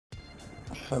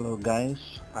Hello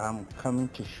guys, I'm coming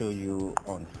to show you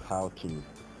on how to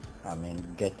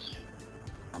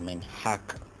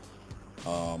hack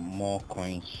more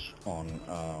coins on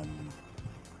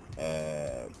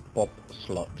pop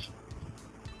slot.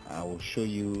 I will show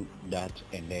you that,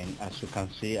 and then as you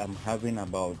can see, I'm having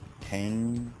about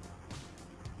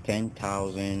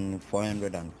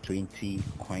 10,420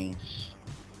 coins,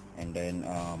 and then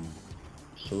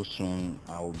so soon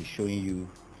I will be showing you.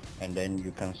 And then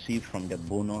you can see from the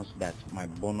bonus that my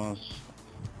bonus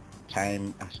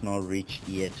time has not reached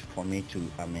yet for me to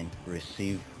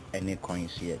receive any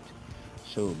coins yet.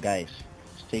 So guys,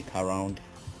 stick around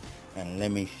and let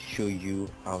me show you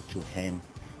how to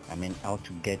how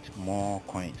to get more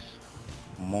coins,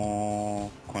 more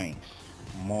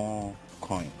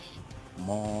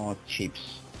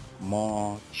chips,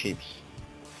 more chips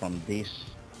from this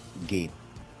game.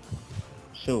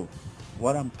 So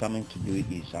what I'm coming to do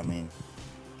is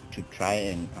to try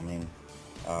and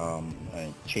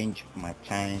change my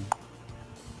time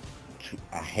to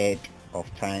ahead of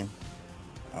time.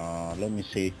 Let me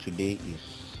say today is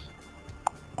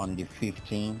on the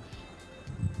 15th,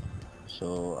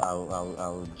 so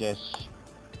I'll just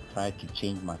try to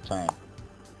change my time.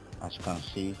 As you can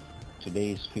see,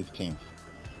 today is 15th,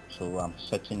 so I'm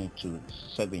setting it to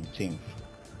 17th,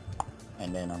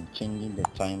 and then I'm changing the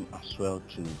time as well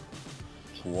to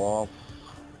 12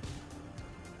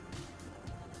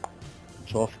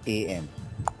 a.m.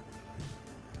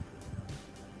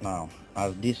 Now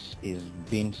as this is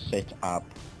being set up,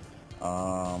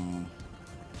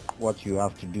 what you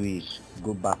have to do is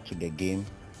go back to the game.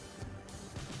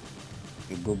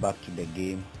 You go back to the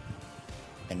game,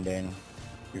 and then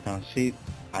you can see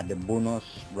at the bonus,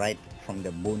 right from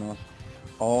the bonus,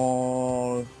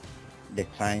 all the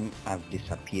time has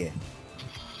disappeared.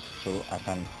 So I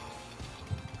can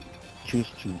choose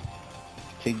to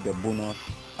take the bonus.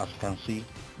 As you can see,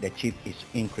 the chip is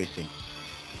increasing.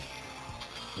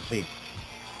 You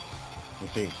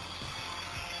see,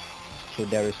 so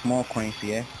there is more coins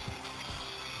here,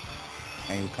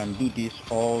 and you can do this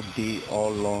all day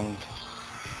all long.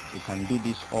 You can do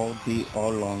this all day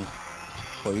all long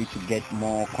for you to get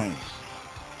more coins.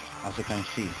 As you can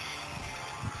see,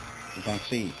 you can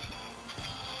see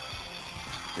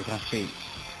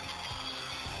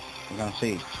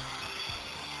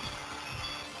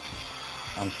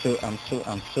I'm still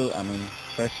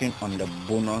pressing on the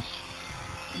bonus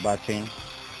button,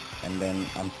 and then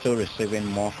I'm still receiving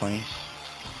more coins.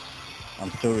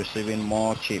 I'm still receiving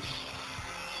more chips.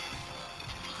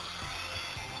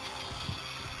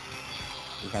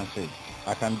 You can see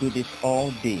I can do this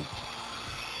all day.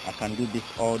 I can do this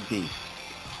all day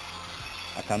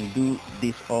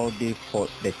for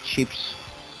the chips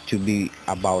to be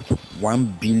about 1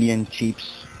 billion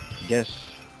chips, just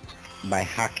by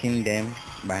hacking them,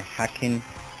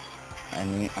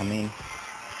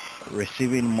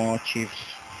 receiving more chips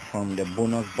from the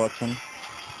bonus button.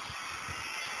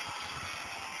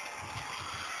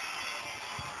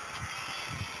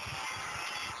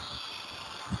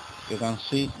 You can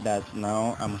see that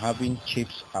now I'm having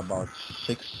chips about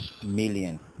 6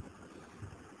 million.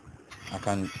 I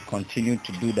can continue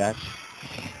to do that.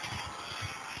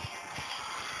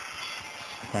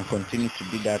 I can continue to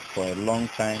do that for a long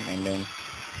time, and then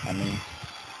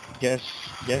just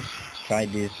try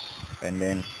this, and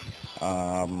then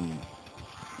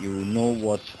you will know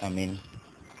what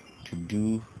to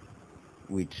do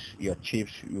with your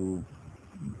chips. You'll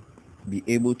be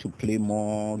able to play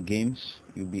more games.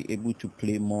 You'll be able to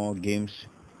play more games.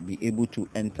 Be able to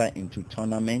enter into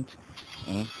tournament.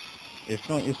 It's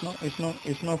not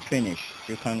finished.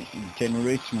 You can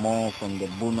generate more from the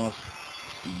bonus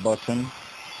button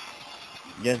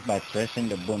just by pressing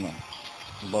the bonus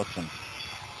button.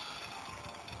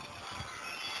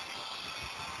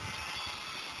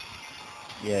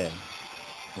 Yeah,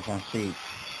 you can see it.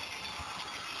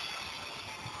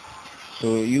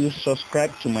 So you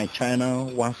subscribe to my channel,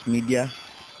 Once Media,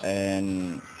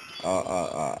 and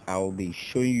I'll be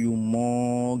showing you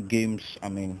more games.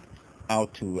 How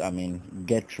to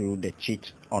get through the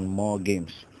cheat on more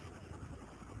games.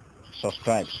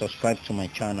 Subscribe to my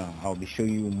channel. I'll be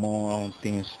showing you more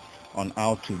things on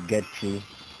how to get through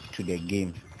to the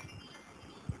game.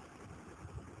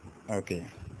 Okay,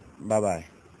 bye bye.